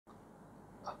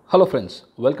Hello friends,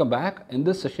 welcome back. In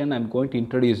this session, I'm going to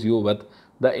introduce you with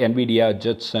the NVIDIA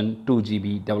Jetson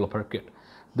 2GB developer kit.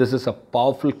 This is a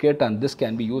powerful kit and this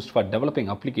can be used for developing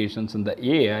applications in the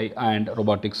AI and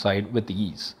robotics side with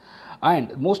ease.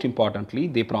 And most importantly,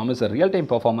 they promise a real-time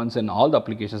performance in all the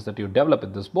applications that you develop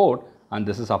with this board, and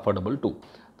this is affordable too.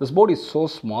 This board is so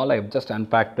small, I have just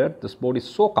unpacked it. This board is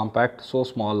so compact, so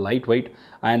small, lightweight,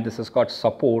 and this has got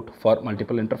support for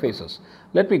multiple interfaces.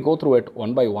 Let me go through it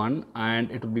one by one and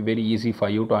it will be very easy for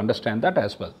you to understand that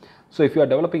as well. So if you are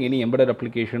developing any embedded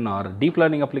application or deep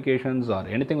learning applications or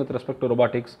anything with respect to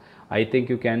robotics, I think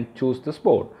you can choose this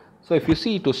board. So if you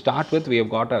see, to start with, we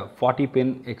have got a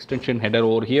 40-pin extension header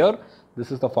over here. This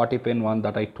is the 40-pin one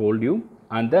that I told you.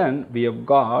 And then we have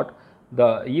got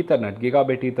the Ethernet,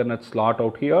 gigabit Ethernet slot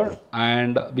out here,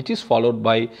 and which is followed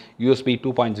by USB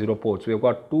 2.0 ports. We have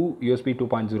got two USB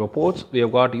 2.0 ports. We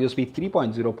have got USB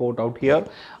 3.0 port out here,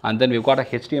 and then we've got a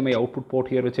HDMI output port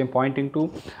here which I'm pointing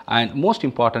to. And most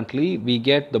importantly, we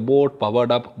get the board powered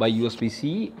up by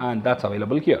USB-C, and that's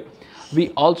available here. We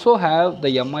also have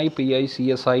the MI-PI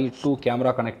CSI 2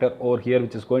 camera connector over here,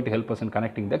 which is going to help us in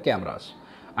connecting the cameras.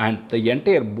 And the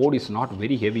entire board is not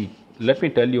very heavy. Let me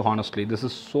tell you honestly, this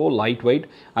is so lightweight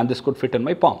and this could fit in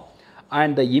my palm.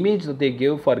 And the image that they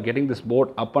give for getting this board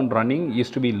up and running is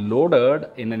to be loaded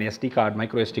in an SD card,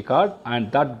 micro SD card,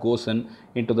 and that goes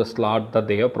into the slot that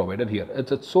they have provided here.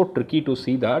 It's so tricky to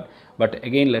see that, but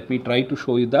again, let me try to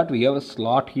show you that. We have a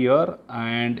slot here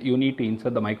and you need to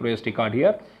insert the micro SD card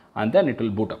here and then it will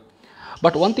boot up.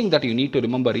 But one thing that you need to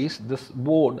remember is this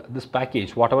board, this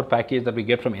package, whatever package that we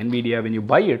get from NVIDIA, when you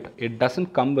buy it, it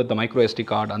doesn't come with the micro SD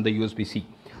card and the USB-C.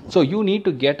 So you need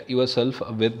to get yourself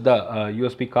with the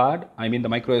USB card, the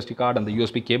micro SD card and the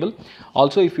USB cable.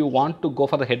 Also, if you want to go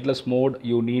for the headless mode,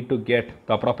 you need to get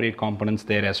the appropriate components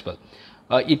there as well.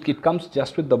 It comes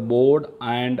just with the board,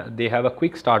 and they have a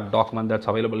quick start document that's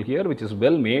available here, which is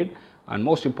well made. And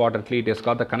most importantly, it has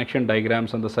got the connection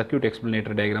diagrams and the circuit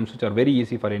explanator diagrams, which are very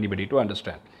easy for anybody to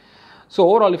understand. So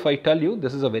overall, if I tell you,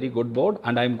 this is a very good board,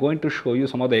 and I'm going to show you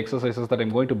some of the exercises that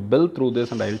I'm going to build through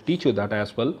this, and I'll teach you that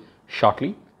as well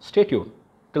shortly. Stay tuned.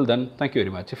 Till then, thank you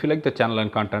very much. If you like the channel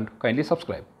and content, kindly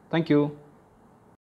subscribe. Thank you.